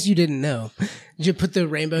 In case you didn't know. Did you put the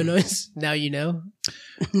rainbow noise? Now you know.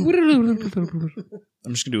 I'm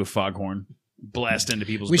just gonna do a foghorn. Blast into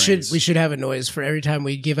people's brains. We should have a noise for every time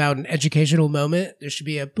we give out an educational moment. There should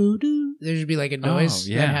be a boo-doo. There should be like a noise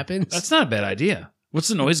that happens. That's not a bad idea. What's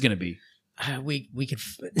the noise going to be? We could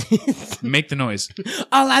make the noise.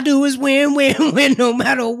 All I do is win, no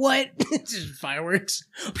matter what. Just fireworks.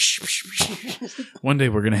 One day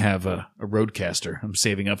we're going to have a roadcaster. I'm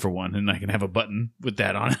saving up for one, and I can have a button with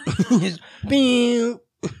that on it.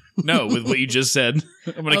 No, with what you just said.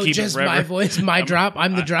 I'm going to keep just it forever. My voice, my drop.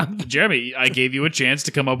 I'm the drop. Jeremy, I gave you a chance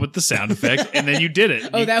to come up with the sound effect, and then you did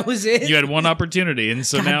it. That was it? You had one opportunity, and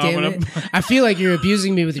so now I'm going to... I feel like you're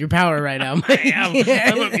abusing me with your power right now. I am.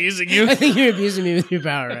 I'm abusing you. I think you're abusing me with your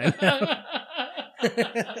power right now.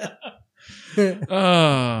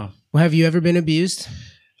 Well, have you ever been abused?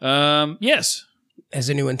 Yes.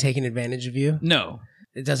 Has anyone taken advantage of you? No.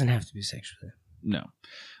 It doesn't have to be sexually. No.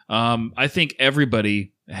 I think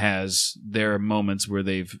everybody has their moments where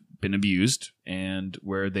they've been abused and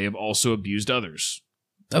where they have also abused others.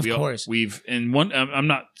 Of course. I'm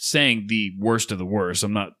not saying the worst of the worst.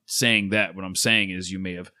 I'm not saying that. What I'm saying is you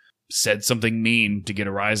may have said something mean to get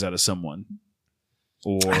a rise out of someone.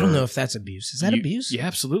 Or I don't know if that's abuse. Is that abuse? Yeah,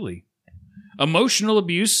 absolutely. Emotional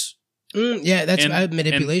abuse. Yeah, that's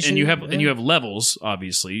manipulation. And you have levels,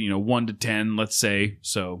 obviously, 1 to 10, let's say.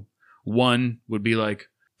 So 1 would be like,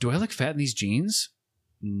 do I look fat in these jeans?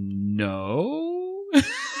 No.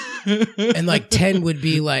 And like 10 would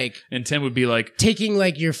be like... And 10 would be like... Taking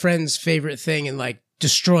like your friend's favorite thing and like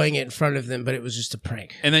destroying it in front of them, but it was just a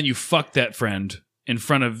prank. And then you fuck that friend in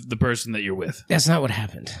front of the person that you're with. That's not what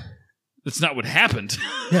happened. That's not what happened.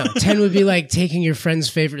 No, 10 would be like taking your friend's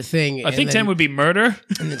favorite thing. I think 10 would be murder.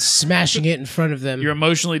 And then smashing it in front of them. You're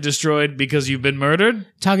emotionally destroyed because you've been murdered?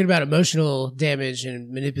 Talking about emotional damage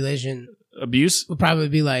and manipulation... Abuse would probably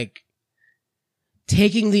be like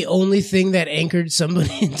taking the only thing that anchored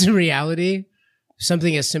somebody into reality,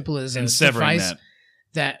 something as simple as a device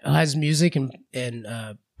that has music and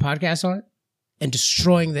podcasts on it, and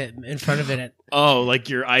destroying them in front of it. Like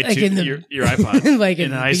your iTunes, your iPod, like in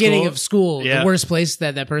the beginning of school, yeah. The worst place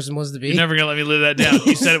that person wants to be. You're never gonna let me live that down.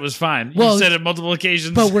 You said it was fine. Well, you said it multiple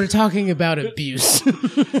occasions. But we're talking about abuse.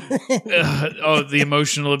 The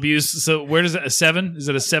emotional abuse. So where does it, a 7? Is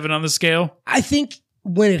it a 7 on the scale? I think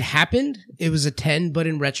when it happened, it was a 10, but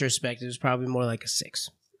in retrospect, it was probably more like a 6.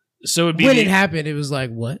 So it'd be when it happened, it was like,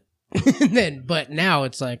 what? But now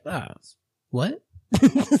it's like, what?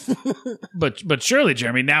 but surely,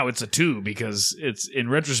 Jeremy, now it's a 2 because it's in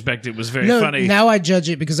retrospect it was very funny. Now I judge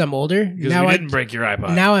it because I'm older. Because now we didn't break your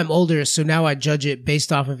iPod. Now I'm older, so now I judge it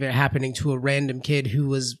based off of it happening to a random kid who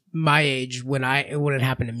was my age when it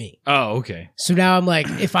happened to me. Oh, okay. So now I'm like,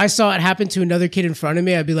 if I saw it happen to another kid in front of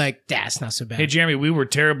me, I'd be like, that's not so bad. Hey, Jeremy, we were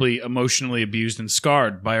terribly emotionally abused and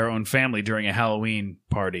scarred by our own family during a Halloween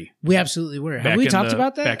party. We absolutely were. Have we talked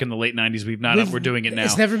about that? Back in the late 90s. We're doing it now.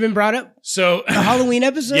 It's never been brought up? So the Halloween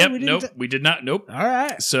episode? Yep, we did not. Nope. All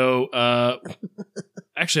right. So,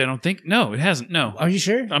 Actually, I don't think. No, it hasn't. No. Are you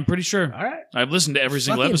sure? I'm pretty sure. All right. I've listened to every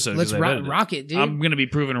single Fucking- episode. Let's 'cause I've edited rock it, dude. I'm going to be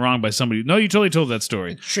proven wrong by somebody. No, you totally told that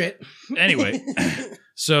story. Shit. Anyway,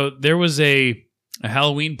 so there was a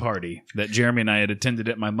Halloween party that Jeremy and I had attended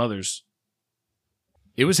at my mother's.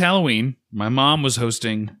 It was Halloween. My mom was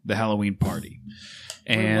hosting the Halloween party.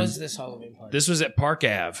 And Where was this Halloween party? this was at Park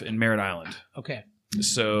Ave in Merritt Island. Okay.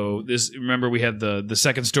 So remember we had the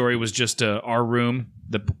second story was just our room,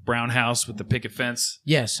 the brown house with the picket fence.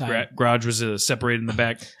 Yes. Garage was separated in the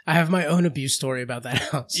back. I have my own abuse story about that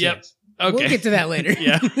house. Yep. Yes. Okay. We'll get to that later.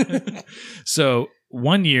 Yeah. So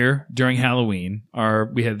one year during Halloween,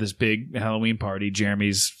 we had this big Halloween party.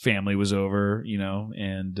 Jeremy's family was over,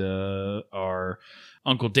 and our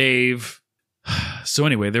Uncle Dave. So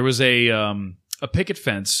anyway, there was a picket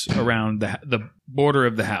fence around the border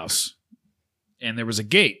of the house, and there was a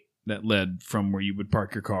gate that led from where you would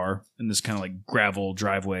park your car in this kind of like gravel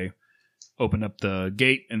driveway. Open up the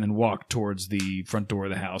gate and then walk towards the front door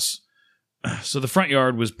of the house. So the front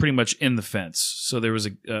yard was pretty much in the fence, so there was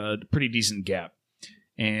a pretty decent gap.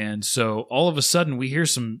 And so all of a sudden we hear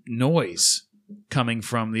some noise coming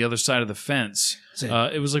from the other side of the fence.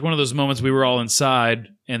 It was like one of those moments we were all inside,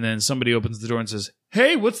 and then somebody opens the door and says,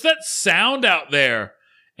 "Hey, what's that sound out there?"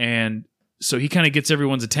 And so he kind of gets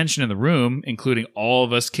everyone's attention in the room, including all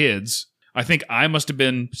of us kids. I think I must have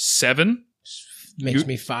been 7. Makes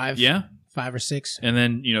me 5. Yeah. 5 or 6. And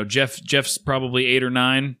then, Jeff's probably 8 or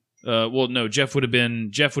 9. Well, no, Jeff would have been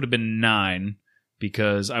 9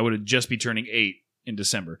 because I would have just be turning 8 in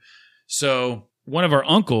December. So one of our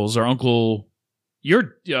uncles, your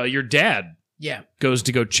dad, Yeah. goes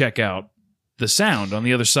to go check out the sound on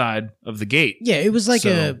the other side of the gate. Yeah, it was like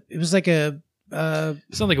So- a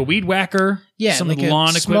Sound like a weed whacker. yeah, some like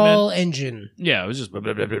lawn a small equipment. engine. Yeah, it was just.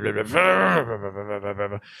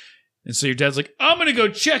 And so your dad's like, "I'm gonna go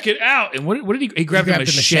check it out." And what did he? He grabbed a grabbed a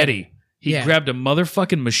machete. machete. He Yeah. grabbed a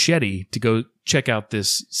motherfucking machete to go check out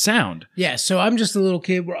this sound. Yeah, so I'm just a little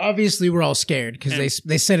kid. We're all scared because And-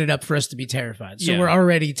 they set it up for us to be terrified. So Yeah. we're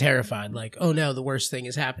already terrified. Like, oh no, the worst thing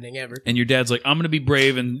is happening ever. And your dad's like, "I'm gonna be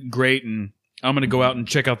brave and great, and I'm gonna go out and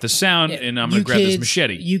check out the sound, Yeah, and I'm gonna you grab this kids-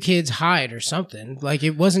 machete." You kids hide or something. Like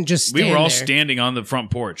it wasn't just We were all there. standing on the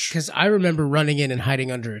front porch. Because I remember running in and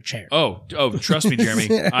hiding under a chair. Oh, trust me, Jeremy.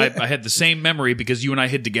 I had the same memory because you and I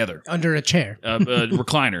hid together. Under a chair.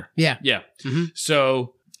 Recliner. Yeah. Yeah.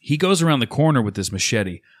 So he goes around the corner with this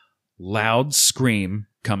machete. Loud scream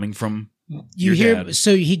coming from You your hear dad.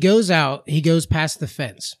 so he goes out, he goes past the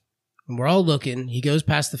fence. And we're all looking. He goes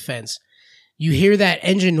past the fence. You hear that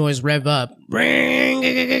engine noise rev up.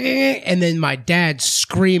 And then my dad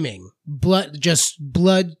screaming. Blood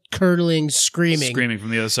curdling screaming. Screaming from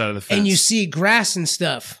the other side of the fence. And you see grass and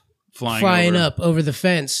stuff flying over. up over the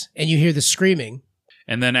fence, and you hear the screaming.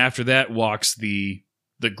 And then after that walks the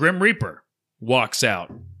Grim Reaper walks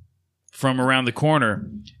out from around the corner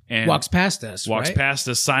and Walks past us. walks right? past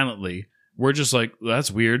us silently. We're just like, well,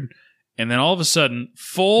 that's weird. And then all of a sudden,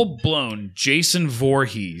 full blown Jason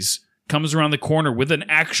Voorhees comes around the corner with an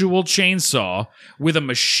actual chainsaw with a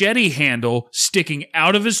machete handle sticking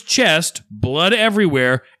out of his chest, blood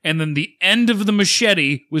everywhere, and then the end of the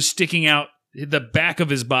machete was sticking out the back of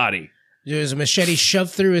his body. There was a machete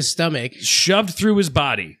shoved through his stomach. Shoved through his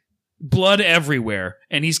body, blood everywhere,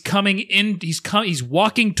 and he's coming in. He's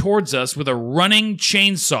walking towards us with a running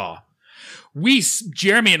chainsaw.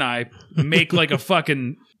 Jeremy and I make like a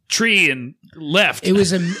fucking tree and left. It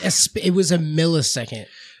was a millisecond.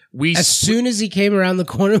 As soon as he came around the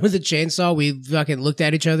corner with a chainsaw, we fucking looked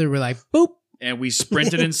at each other. We're like, boop. And we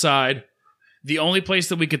sprinted inside. The only place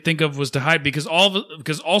that we could think of was to hide because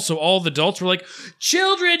also all the adults were like,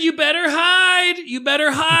 "Children, you better hide! You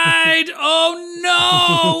better hide! Oh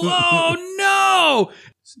no! Oh no!"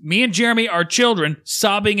 Me and Jeremy are children,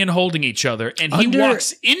 sobbing and holding each other, and he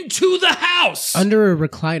walks into the house Under a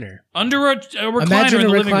recliner. Under a recliner. Imagine in a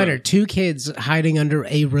the living recliner. room. 2 kids hiding under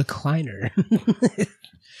a recliner.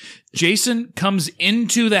 Jason comes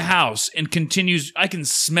into the house and continues. I can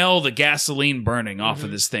smell the gasoline burning off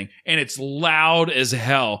of this thing, and it's loud as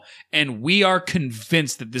hell. And we are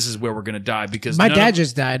convinced that this is where we're going to die because My dad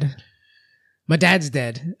just died. My dad's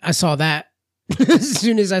dead. I saw that. As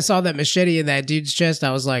soon as I saw that machete in that dude's chest,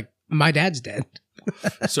 I was like, my dad's dead.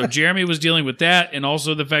 So Jeremy was dealing with that, and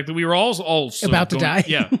also the fact that we were all About to die.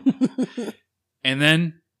 Yeah. And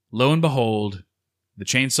then, lo and behold, the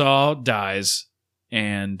chainsaw dies,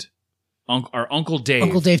 and our Uncle Dave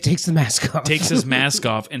Uncle Dave takes the mask off. takes his mask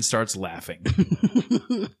off and starts laughing.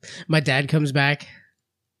 My dad comes back.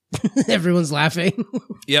 Everyone's laughing.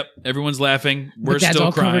 Yep, everyone's laughing. My We're dad's still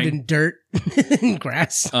all covered crying. in dirt and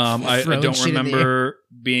grass. I Throwing don't shit in the air. remember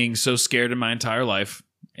being so scared in my entire life.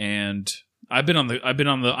 and I've been on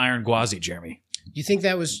the Iron Gwazi, Jeremy. You think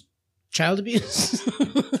that was child abuse?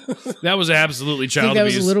 That was absolutely Think child that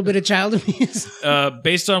abuse. was a little bit of child abuse?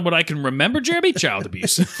 Based on what I can remember, Jeremy, child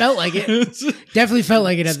abuse. Felt like it. Definitely felt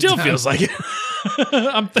like it at Still the time. feels like it.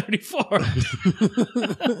 I'm 34.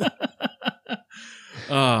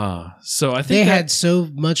 So I think They had so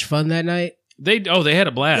much fun that night. they had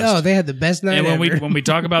a blast. Oh, they had the best night and when ever. we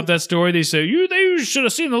talk about that story, they say you should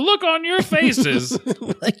have seen the look on your faces.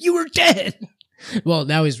 Like, you were dead. Well,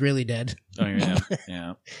 now he's really dead. Oh yeah.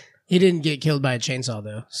 He didn't get killed by a chainsaw,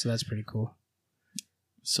 though, so that's pretty cool.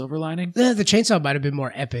 Silver lining? The chainsaw might have been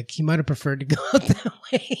more epic. He might have preferred to go out that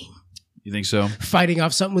way. You think so? Fighting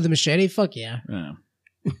off something with a machete? Fuck yeah. Yeah.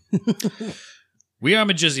 We are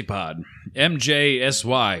Majizzy Pod,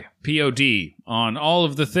 MJSYPOD, on all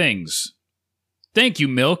of the things. Thank you,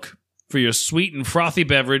 Milk, for your sweet and frothy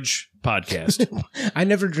beverage podcast. I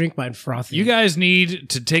never drink mine frothy. You guys need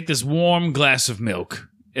to take this warm glass of milk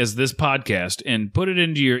as this podcast and put it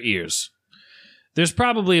into your ears. There's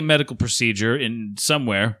probably a medical procedure in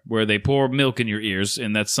somewhere where they pour milk in your ears,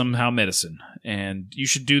 and that's somehow medicine. And you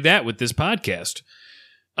should do that with this podcast.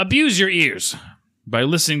 Abuse your ears by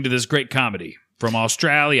listening to this great comedy from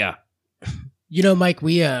Australia. You know, Mike,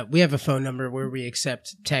 we have a phone number where we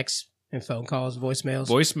accept texts and phone calls, voicemails.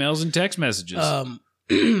 Voicemails and text messages.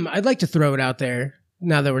 I'd like to throw it out there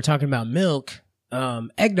now that we're talking about milk.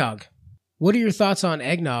 Eggnog. What are your thoughts on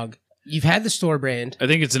eggnog? You've had the store brand I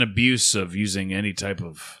think it's an abuse of using any type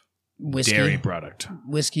of whiskey, dairy product.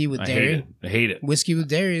 whiskey with I dairy. hate it. Whiskey with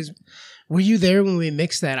dairy is. Were you there when we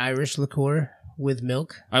mixed that Irish liqueur with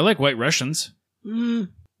milk? I like White Russians.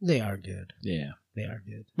 They are good. Yeah. They are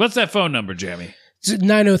good. What's that phone number, Jamie? It's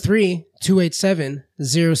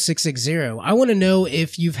 903-287-0660. I want to know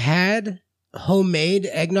if you've had homemade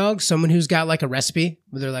eggnog, someone who's got like a recipe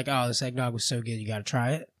where they're like, oh, this eggnog was so good, you got to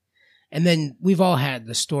try it. And then we've all had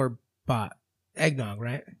the store-bought eggnog,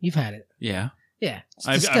 right? You've had it. Yeah. Yeah. It's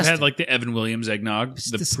I've disgusting. had like the Evan Williams eggnog,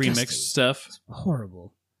 It's the disgusting. premixed stuff.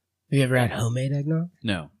 Horrible. Have you ever had homemade eggnog?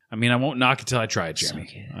 No. I mean, I won't knock it till I try it, So Jeremy.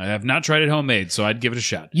 good. I have not tried it homemade, so I'd give it a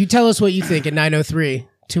shot. You tell us what you think at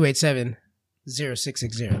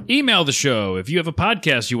 903-287-0660. Email the show if you have a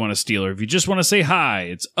podcast you want to steal, or if you just want to say hi.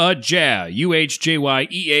 It's UHJYEAH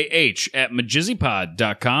at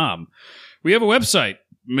majizzypod.com. We have a website,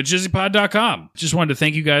 majizzypod.com. Just wanted to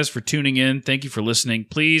thank you guys for tuning in. Thank you for listening.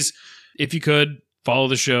 Please, if you could, follow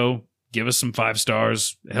the show. Give us some 5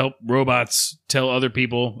 stars. Help robots tell other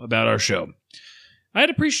people about our show. I'd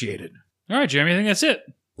appreciate it. All right, Jeremy, I think that's it.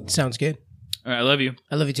 Sounds good. All right, I love you.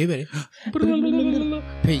 I love you too, buddy.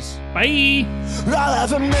 Peace. Bye. I'll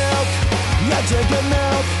have a milk, I drink a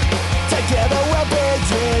milk. Together we'll be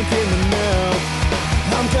drinking the milk.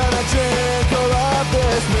 I'm gonna drink all of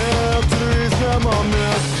this milk till there is no more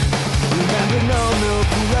milk. Remember, no milk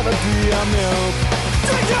will ever be our milk.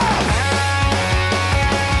 Drink it!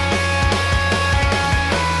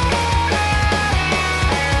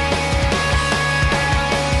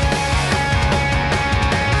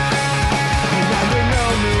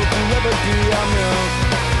 Be our milk.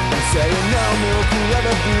 I'm saying no milk will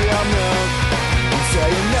ever be our milk. I'm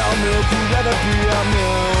saying no milk will ever be our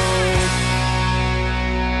milk.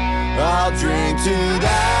 I'll drink to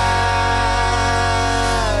that.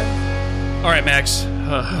 All right, Max.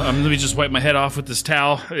 Let me just wipe my head off with this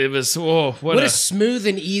towel. It was, what a smooth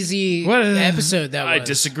and easy episode that was. I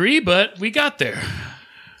disagree, but we got there.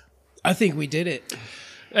 I think we did it.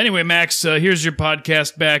 Anyway, Max, here's your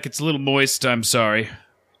podcast back. It's a little moist. I'm sorry.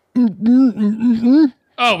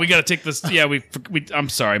 Oh, we got to take this. Yeah, I'm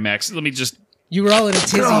sorry, Max. Let me just. You were all in a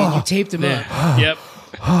tizzy and you taped him up. Yep.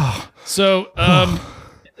 So,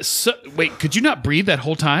 wait, could you not breathe that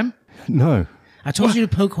whole time? No. I told you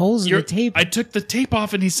to poke holes in the tape. I took the tape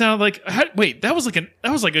off, and he sounded like. Wait, that was like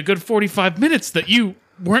a good 45 minutes that you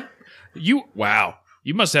weren't. Wow,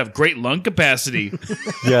 you must have great lung capacity.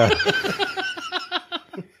 Yeah.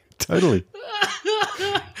 Totally.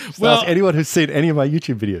 Well, ask anyone who's seen any of my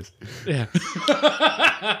YouTube videos. Yeah.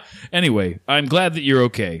 Anyway, I'm glad that you're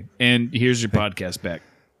okay, and here's your podcast back.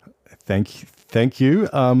 Thank you.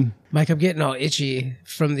 Mike, I'm getting all itchy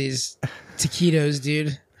from these taquitos,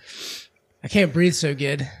 dude. I can't breathe so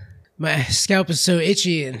good. My scalp is so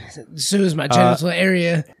itchy, and so is my genital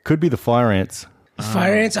area. Could be the fire ants.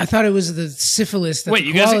 Fire ants? I thought it was the syphilis that Wait, the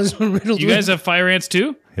you guys koalas were riddled with. have fire ants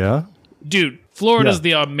too? Yeah. Dude, Florida's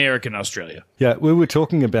the American Australia. Yeah, we were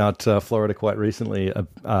talking about Florida quite recently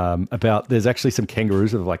about there's actually some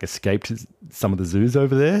kangaroos that have like escaped some of the zoos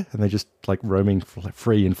over there, and they're just like roaming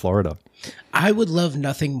free in Florida. I would love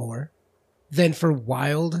nothing more than for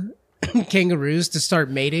wild kangaroos to start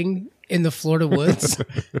mating in the Florida woods.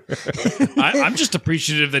 I'm just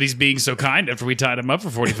appreciative that he's being so kind after we tied him up for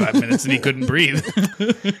 45 minutes and he couldn't breathe.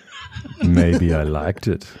 Maybe I liked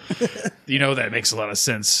it. You know, that makes a lot of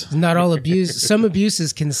sense. Not all abuse. Some abuse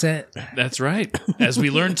is consent. That's right. As we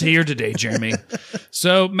learned here today, Jeremy.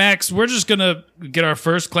 So, Max, we're just going to get our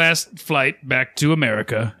first class flight back to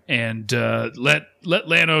America and let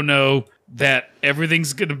Lano know that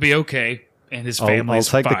everything's going to be okay and his family's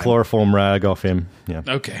I'll take fine. the chloroform rag off him. Yeah.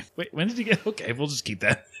 Okay. Wait, when did you get... Okay, we'll just keep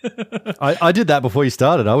that. I did that before you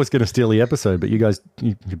started. I was going to steal the episode, but you guys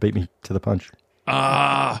you beat me to the punch.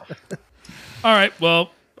 All right,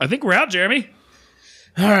 well, I think we're out, Jeremy.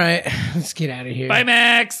 All right, let's get out of here. Bye,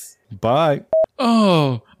 Max. Bye.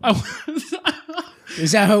 Oh,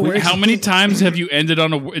 Is that how it works? how many times have you ended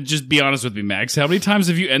on a word? Just be honest with me, Max. How many times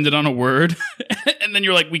have you ended on a word and then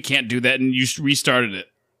you're like, we can't do that, and you restarted it?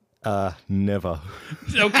 Never.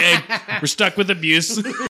 Okay, we're stuck with abuse.